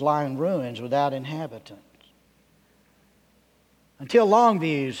cities lie in ruins without inhabitants. Until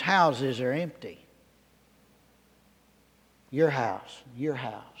Longview's houses are empty. Your house, yours,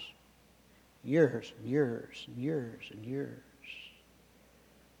 and yours, and yours, and yours.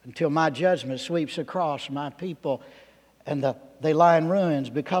 Until my judgment sweeps across my people and they lie in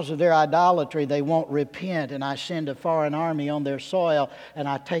ruins. Because of their idolatry, they won't repent, and I send a foreign army on their soil and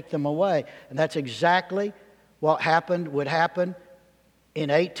I take them away. And that's exactly what would happen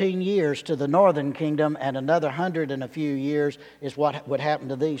in 18 years to the northern kingdom, and another 100 and a few years is what would happen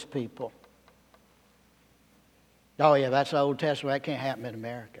to these people. Oh yeah, that's the Old Testament. That can't happen in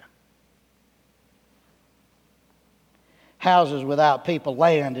America. Houses without people,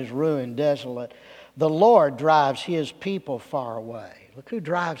 land is ruined, desolate. The Lord drives His people far away. Look who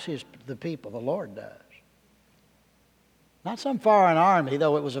drives the people. The Lord does. Not some foreign army,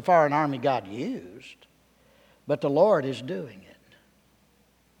 though it was a foreign army God used. But the Lord is doing it.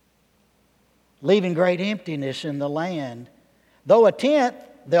 Leaving great emptiness in the land. Though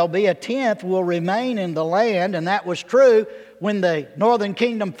there'll be a tenth will remain in the land, and that was true when the northern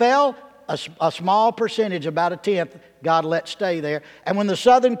kingdom fell. A small percentage, about a tenth, God let stay there. And when the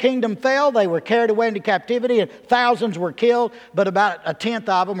southern kingdom fell, they were carried away into captivity, and thousands were killed, but about a tenth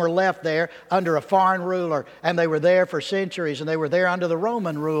of them were left there under a foreign ruler, and they were there for centuries, and they were there under the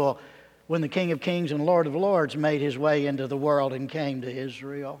Roman rule when the King of Kings and Lord of Lords made His way into the world and came to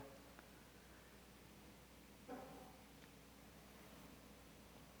Israel.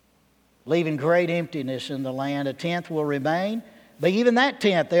 Leaving great emptiness in the land, a tenth will remain. But even that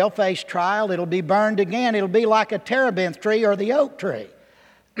tenth, they'll face trial. It'll be burned again. It'll be like a terebinth tree or the oak tree.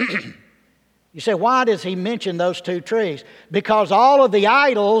 You say, why does he mention those two trees? Because all of the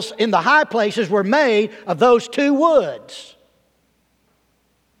idols in the high places were made of those two woods.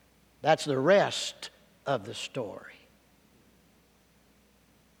 That's the rest of the story.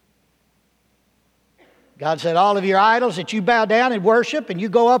 God said, all of your idols that you bow down and worship, and you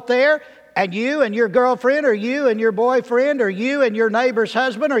go up there, and you and your girlfriend, or you and your boyfriend, or you and your neighbor's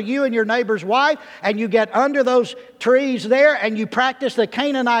husband, or you and your neighbor's wife, and you get under those trees there, and you practice the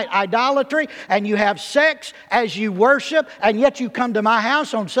Canaanite idolatry, and you have sex as you worship, and yet you come to my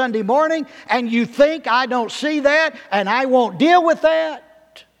house on Sunday morning, and you think I don't see that, and I won't deal with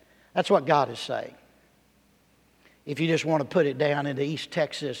that. That's what God is saying. If you just want to put it down into East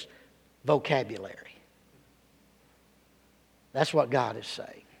Texas vocabulary. That's what God is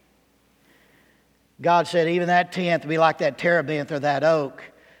saying. God said even that tenth will be like that terebinth or that oak.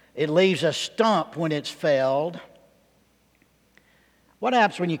 It leaves a stump when it's felled. What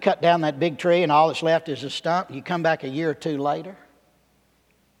happens when you cut down that big tree and all that's left is a stump and you come back a year or two later?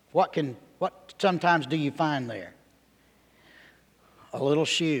 What sometimes do you find there? A little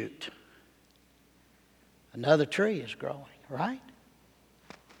shoot. Another tree is growing, right?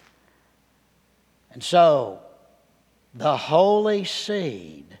 And so, the holy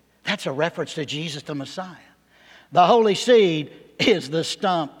seed, that's a reference to Jesus the Messiah. The holy seed is the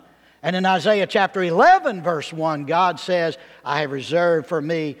stump. And in Isaiah chapter 11, verse 1, God says, I have reserved for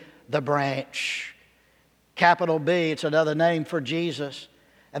me the branch. Capital B, it's another name for Jesus.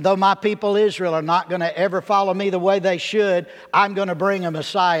 And though my people Israel are not going to ever follow me the way they should, I'm going to bring a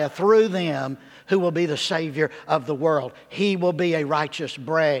Messiah through them who will be the Savior of the world. He will be a righteous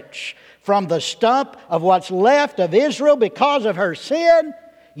branch. From the stump of what's left of Israel because of her sin,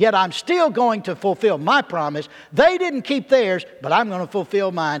 yet I'm still going to fulfill my promise. They didn't keep theirs, but I'm going to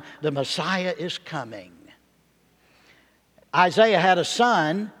fulfill mine. The Messiah is coming. Isaiah had a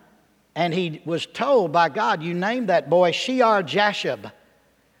son, and he was told by God, you named that boy Shear-Jashub.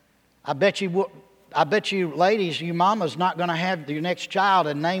 I bet you ladies, you mamas not going to have your next child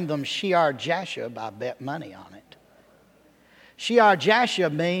and name them Shear-Jashub. I bet money on it.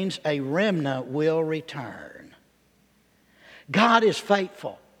 Shear-Jashub means a remnant will return. God is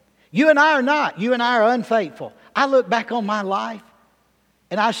faithful. You and I are not. You and I are unfaithful. I look back on my life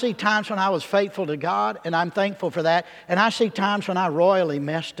and I see times when I was faithful to God, and I'm thankful for that. And I see times when I royally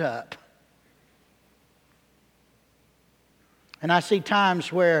messed up. And I see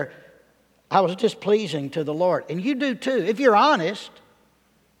times where I was displeasing to the Lord. And you do too, if you're honest.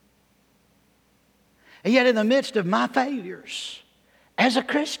 And yet in the midst of my failures, as a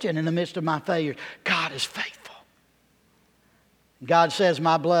Christian in the midst of my failures, God is faithful. God says,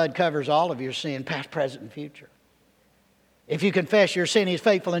 my blood covers all of your sin, past, present, and future. If you confess your sin, He's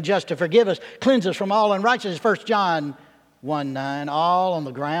faithful and just to forgive us, cleanse us from all unrighteousness. 1 John 1:9, all on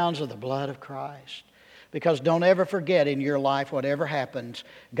the grounds of the blood of Christ. Because don't ever forget in your life, whatever happens,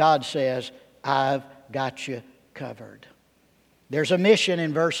 God says, I've got you covered. There's a mission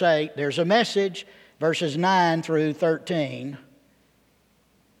in verse 8. There's a message, verses 9 through 13.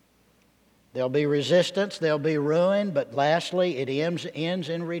 There'll be resistance, there'll be ruin, but lastly, it ends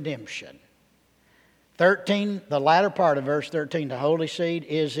in redemption. 13, the latter part of verse 13, the holy seed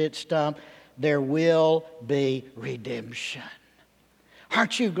is its stump. There will be redemption.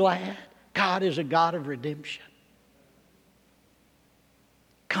 Aren't you glad God is a God of redemption?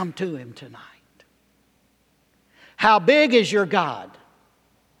 Come to Him tonight. How big is your God?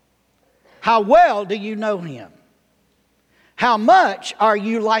 How well do you know Him? How much are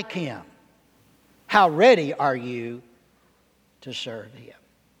you like Him? How ready are you to serve Him?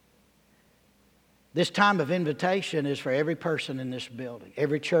 This time of invitation is for every person in this building,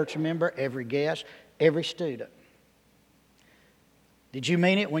 every church member, every guest, every student. Did you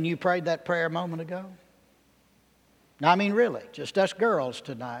mean it when you prayed that prayer a moment ago? No, I mean really, just us girls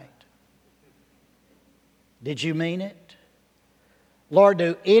tonight. Did you mean it? Lord,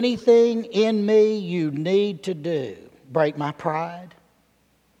 do anything in me you need to do. Break my pride.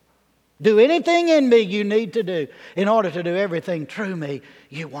 Do anything in me you need to do in order to do everything through me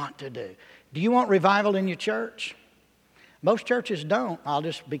you want to do. Do you want revival in your church? Most churches don't. I'll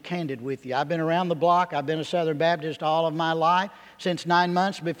just be candid with you. I've been around the block. I've been a Southern Baptist all of my life, since 9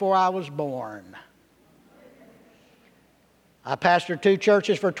 months before I was born. I pastored 2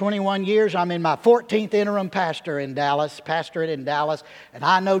 churches for 21 years. I'm in my 14th interim pastorate in Dallas. And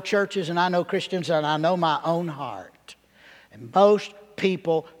I know churches and I know Christians and I know my own heart. And most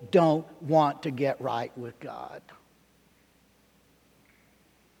people don't want to get right with God.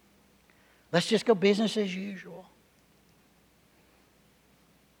 Let's just go business as usual.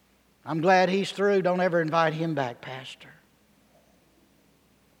 I'm glad he's through. Don't ever invite him back, Pastor.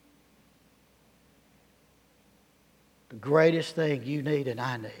 The greatest thing you need and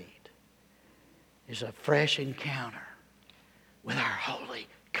I need is a fresh encounter with our holy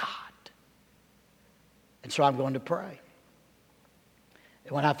God. And so I'm going to pray.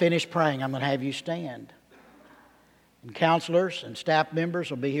 And when I finish praying, I'm going to have you stand. And counselors and staff members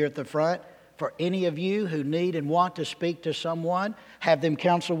will be here at the front. For any of you who need and want to speak to someone, have them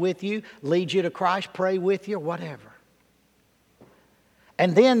counsel with you, lead you to Christ, pray with you, whatever.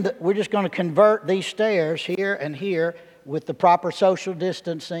 And then we're just going to convert these stairs here and here with the proper social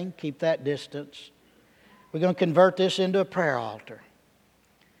distancing. Keep that distance. We're going to convert this into a prayer altar.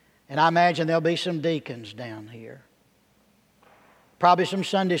 And I imagine there'll be some deacons down here. Probably some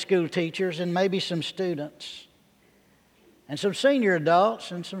Sunday school teachers and maybe some students. And some senior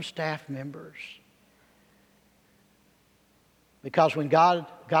adults and some staff members. Because when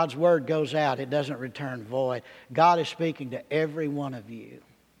God's word goes out, it doesn't return void. God is speaking to every one of you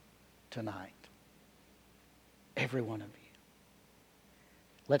tonight. Every one of you.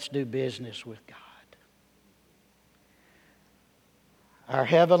 Let's do business with God. Our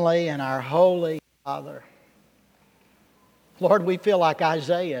heavenly and our holy Father. Lord, we feel like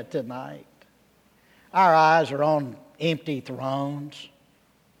Isaiah tonight. Our eyes are on empty thrones.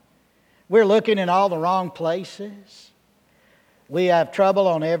 We're looking in all the wrong places. We have trouble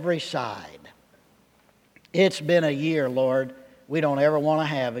on every side. It's been a year, Lord, we don't ever want to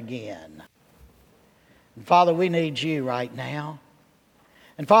have again. And Father, we need you right now.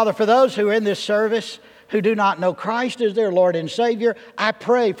 And Father, for those who are in this service who do not know Christ as their Lord and Savior, I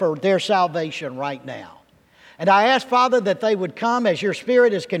pray for their salvation right now. And I ask, Father, that they would come as your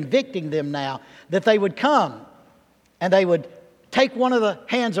Spirit is convicting them now, that they would come and they would take one of the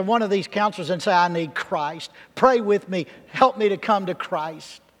hands of one of these counselors and say, I need Christ. Pray with me. Help me to come to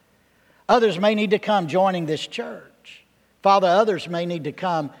Christ. Others may need to come joining this church. Father, others may need to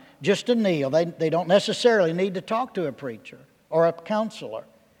come just to kneel. They don't necessarily need to talk to a preacher or a counselor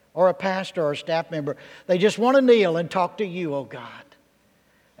or a pastor or a staff member. They just want to kneel and talk to you, oh God.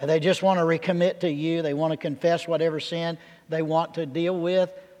 And they just want to recommit to you. They want to confess whatever sin they want to deal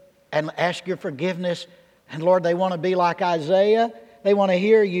with and ask your forgiveness. And Lord, they want to be like Isaiah. They want to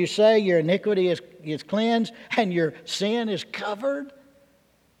hear you say your iniquity is cleansed and your sin is covered.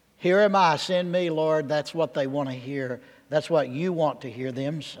 Here am I, send me, Lord. That's what they want to hear. That's what you want to hear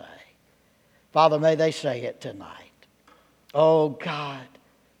them say. Father, may they say it tonight. Oh God,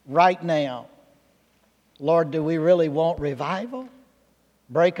 right now, Lord, do we really want revival?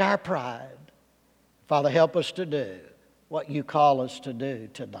 Break our pride. Father, help us to do what you call us to do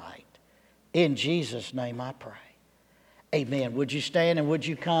tonight. In Jesus' name I pray. Amen. Would you stand and would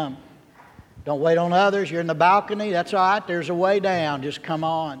you come? Don't wait on others. You're in the balcony. That's all right. There's a way down. Just come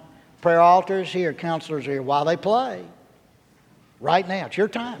on. Prayer altars here. Counselors here while they play. Right now. It's your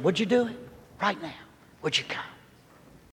time. Would you do it? Right now. Would you come?